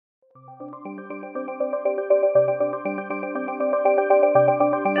Hi,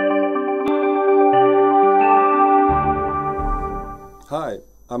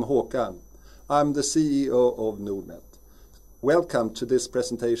 I'm Håkan. I'm the CEO of Nordnet. Welcome to this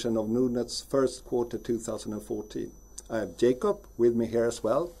presentation of Nordnet's first quarter 2014. I have Jacob with me here as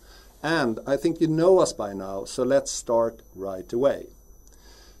well, and I think you know us by now, so let's start right away.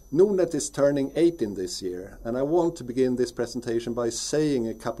 Nordnet is turning 18 this year, and I want to begin this presentation by saying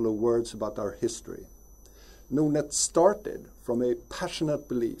a couple of words about our history. Nordnet started from a passionate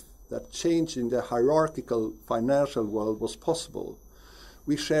belief that change in the hierarchical financial world was possible.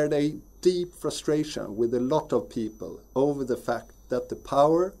 We shared a deep frustration with a lot of people over the fact that the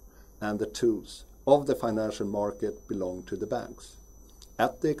power and the tools of the financial market belong to the banks,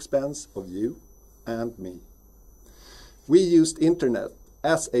 at the expense of you and me. We used internet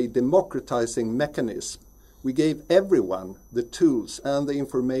as a democratizing mechanism. We gave everyone the tools and the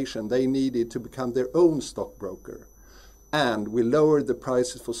information they needed to become their own stockbroker, and we lowered the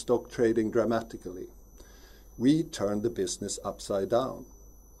prices for stock trading dramatically. We turned the business upside down.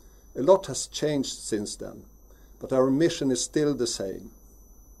 A lot has changed since then, but our mission is still the same: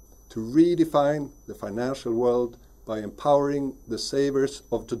 to redefine the financial world by empowering the savers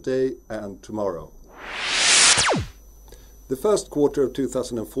of today and tomorrow. The first quarter of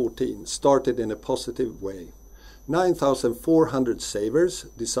 2014 started in a positive way. 9,400 savers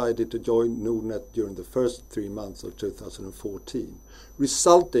decided to join Nordnet during the first 3 months of 2014,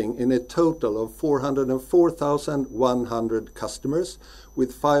 resulting in a total of 404,100 customers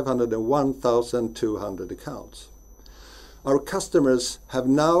with 501,200 accounts. Our customers have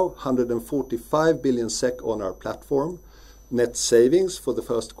now 145 billion SEK on our platform. Net savings for the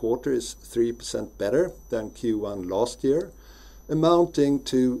first quarter is 3% better than Q1 last year, amounting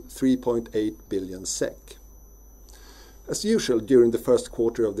to 3.8 billion SEK. As usual, during the first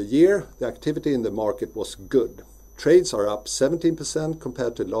quarter of the year, the activity in the market was good. Trades are up 17%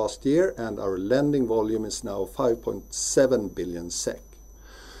 compared to last year, and our lending volume is now 5.7 billion SEK.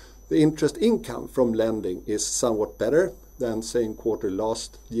 The interest income from lending is somewhat better than same quarter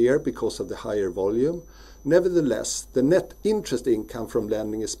last year because of the higher volume. Nevertheless, the net interest income from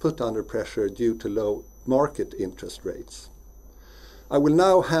lending is put under pressure due to low market interest rates. I will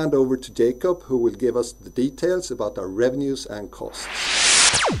now hand over to Jacob, who will give us the details about our revenues and costs.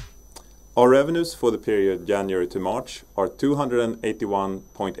 Our revenues for the period January to March are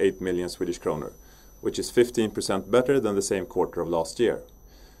 281.8 million Swedish kronor, which is 15% better than the same quarter of last year.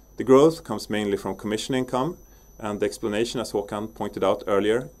 The growth comes mainly from commission income, and the explanation, as Håkan pointed out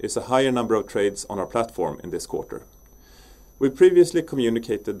earlier, is a higher number of trades on our platform in this quarter. We previously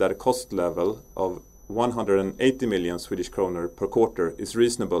communicated that a cost level of 180 million Swedish kronor per quarter is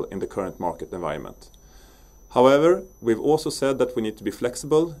reasonable in the current market environment. However, we've also said that we need to be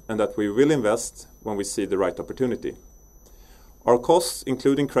flexible and that we will invest when we see the right opportunity. Our costs,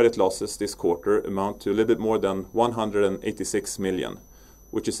 including credit losses this quarter, amount to a little bit more than 186 million,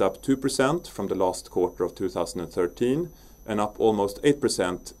 which is up 2% from the last quarter of 2013 and up almost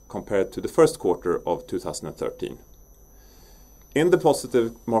 8% compared to the first quarter of 2013. In the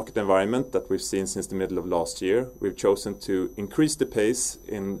positive market environment that we've seen since the middle of last year, we've chosen to increase the pace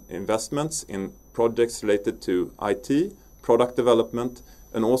in investments in projects related to IT, product development,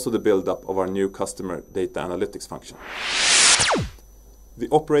 and also the build-up of our new customer data analytics function. The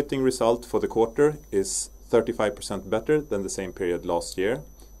operating result for the quarter is 35% better than the same period last year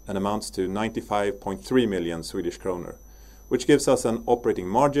and amounts to 95.3 million Swedish kronor, which gives us an operating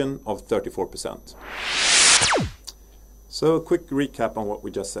margin of 34%. So a quick recap on what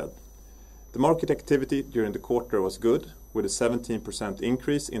we just said. The market activity during the quarter was good, with a 17%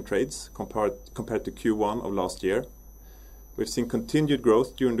 increase in trades compared to Q1 of last year. We've seen continued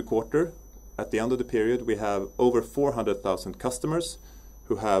growth during the quarter. At the end of the period, we have over 400,000 customers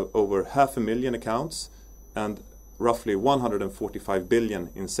who have over 500,000 accounts and roughly 145 billion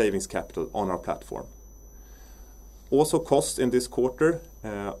in savings capital on our platform. Also, costs in this quarter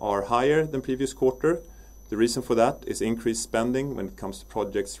are higher than previous quarter. The reason for that is increased spending when it comes to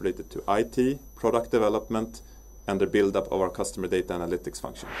projects related to IT, product development, and the build-up of our customer data analytics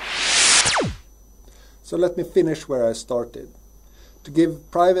function. So let me finish where I started. To give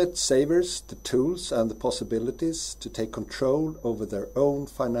private savers the tools and the possibilities to take control over their own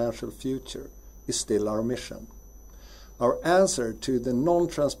financial future is still our mission. Our answer to the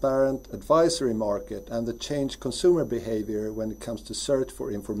non-transparent advisory market and the changed consumer behavior when it comes to search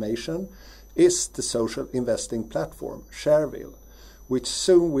for information is the social investing platform, Shareville, which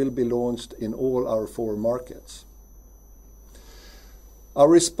soon will be launched in all our 4 markets. Our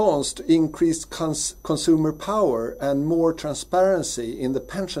response to increased consumer power and more transparency in the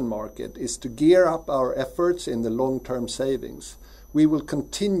pension market is to gear up our efforts in the long-term savings. We will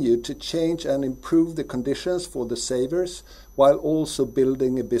continue to change and improve the conditions for the savers while also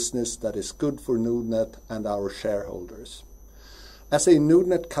building a business that is good for Nordnet and our shareholders. As a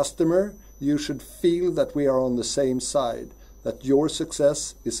Nordnet customer, you should feel that we are on the same side, that your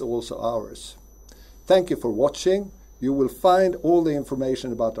success is also ours. Thank you for watching. You will find all the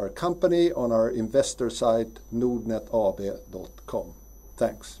information about our company on our investor site nordnetab.com.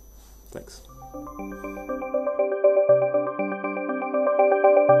 Thanks. Thanks.